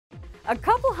A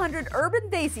couple hundred urban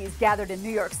Desis gathered in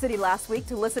New York City last week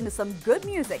to listen to some good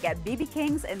music at B.B.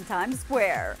 King's in Times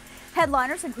Square.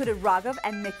 Headliners included Raghav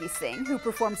and V Singh, who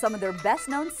performed some of their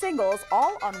best-known singles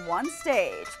all on one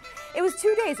stage. It was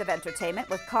 2 days of entertainment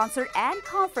with concert and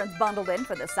conference bundled in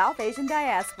for the South Asian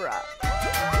diaspora.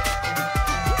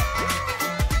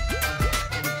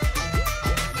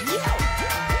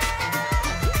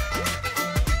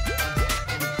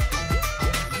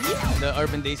 The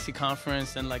Urban Desi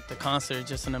Conference and like the concert,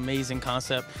 just an amazing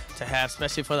concept to have,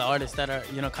 especially for the artists that are,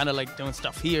 kind of like doing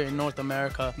stuff here in North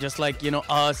America. Just like,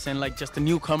 us and like just the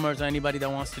newcomers or anybody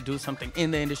that wants to do something in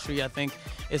the industry, I think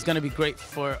it's going to be great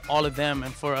for all of them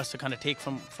and for us to kind of take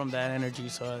from that energy.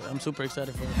 So I'm super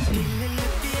excited for it.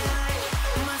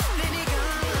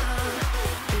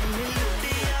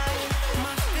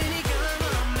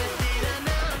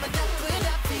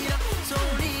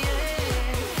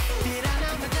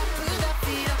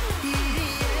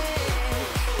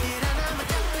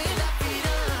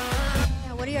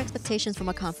 What are your expectations from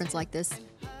a conference like this?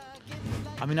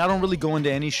 I mean, I don't really go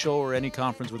into any show or any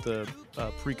conference with a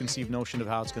preconceived notion of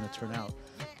how it's going to turn out.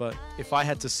 But if I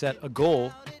had to set a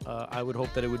goal, I would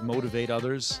hope that it would motivate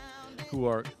others who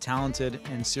are talented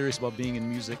and serious about being in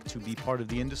music to be part of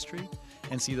the industry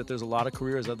and see that there's a lot of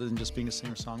careers other than just being a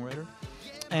singer-songwriter.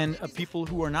 And people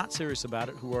who are not serious about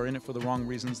it, who are in it for the wrong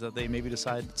reasons, that they maybe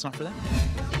decide it's not for them.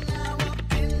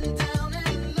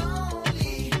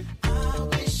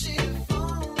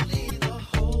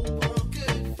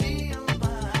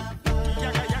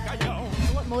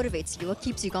 What motivates you? What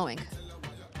keeps you going?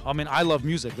 I mean, I love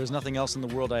music. There's nothing else in the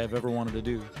world I have ever wanted to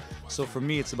do. So for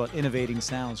me, it's about innovating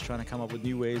sounds, trying to come up with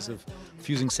new ways of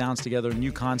fusing sounds together,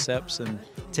 new concepts, and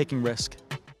taking risk.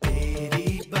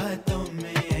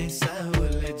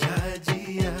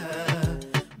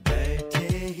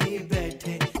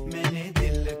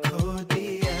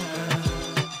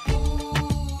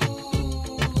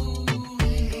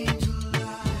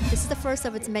 This is the first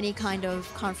of its many kind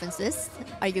of conferences.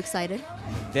 Are you excited?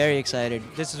 Very excited.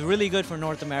 This is really good for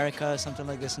North America. Something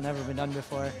like this has never been done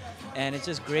before. And it's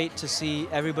just great to see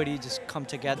everybody just come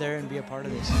together and be a part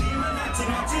of this.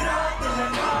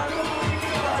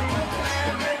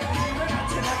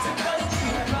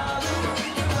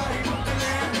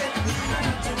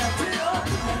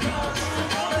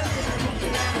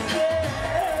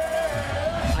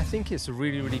 I think it's a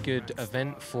really, really good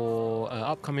event for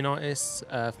upcoming artists.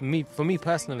 For me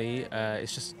personally,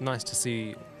 it's just nice to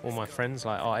see all my friends,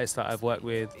 like artists that I've worked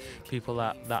with, people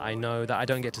that I know that I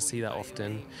don't get to see that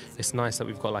often. It's nice that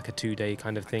we've got like a 2-day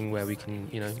kind of thing where we can,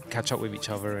 catch up with each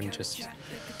other and just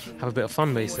have a bit of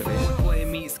fun, basically. Boy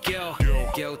meets girl,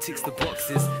 girl ticks the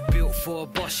boxes. Built for a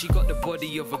boss, she got the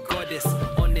body of a goddess.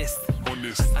 Honest.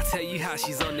 I tell you how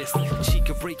she's honest. She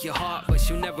could break your heart, but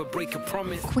she'll never break a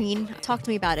promise. Queen, talk to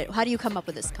me about it. How do you come up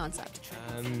with this concept?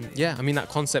 Yeah, I mean that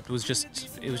concept was just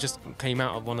came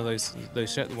out of one of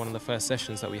one of the first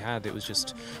sessions that we had. It was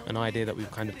just an idea that we've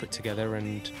kind of put together,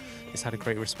 and it's had a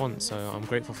great response. So I'm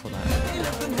grateful for that.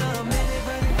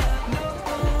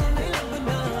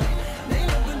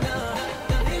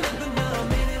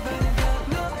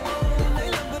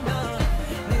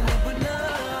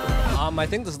 I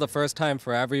think this is the first time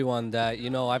for everyone that,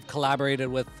 I've collaborated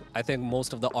with, I think,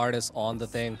 most of the artists on the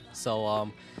thing.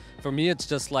 So for me, it's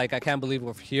just like, I can't believe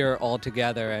we're here all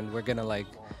together and we're going to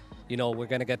we're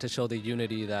going to get to show the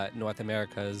unity that North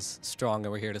America is strong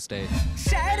and we're here to stay.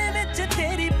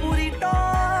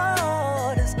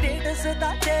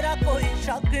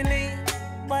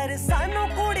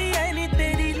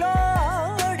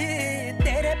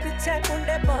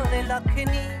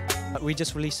 We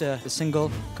just released a single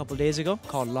a couple days ago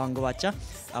called Longwacha.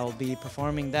 I will be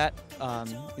performing that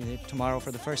tomorrow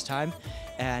for the first time.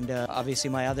 And obviously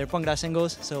my other Bhangra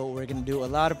singles, so we're going to do a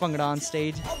lot of Bhangra on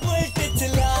stage.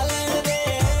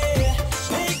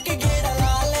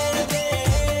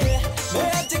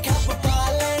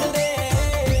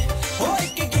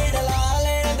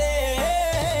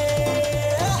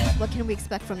 What can we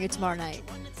expect from you tomorrow night?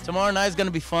 Tomorrow night is going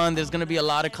to be fun. There's going to be a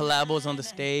lot of collabos on the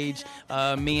stage.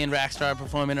 Me and Raxstar are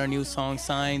performing our new song,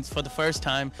 Signs, for the first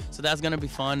time. So that's going to be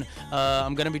fun.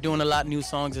 I'm going to be doing a lot of new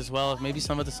songs as well. Maybe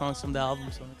some of the songs from the album.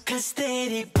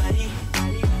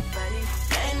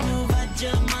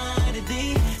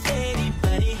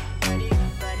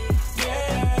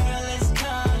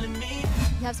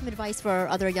 You have some advice for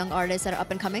other young artists that are up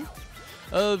and coming?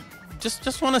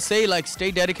 Just want to say, like,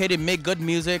 stay dedicated, make good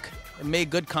music. make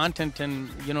good content, and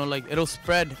you know, like it'll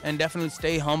spread, and definitely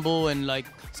stay humble and like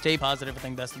stay positive. I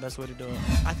think that's the best way to do it.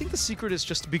 I think the secret is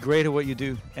just to be great at what you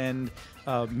do and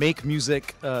make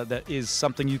music that is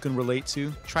something you can relate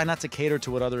to. Try not to cater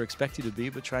to what others expect you to be,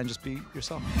 but try and just be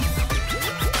yourself.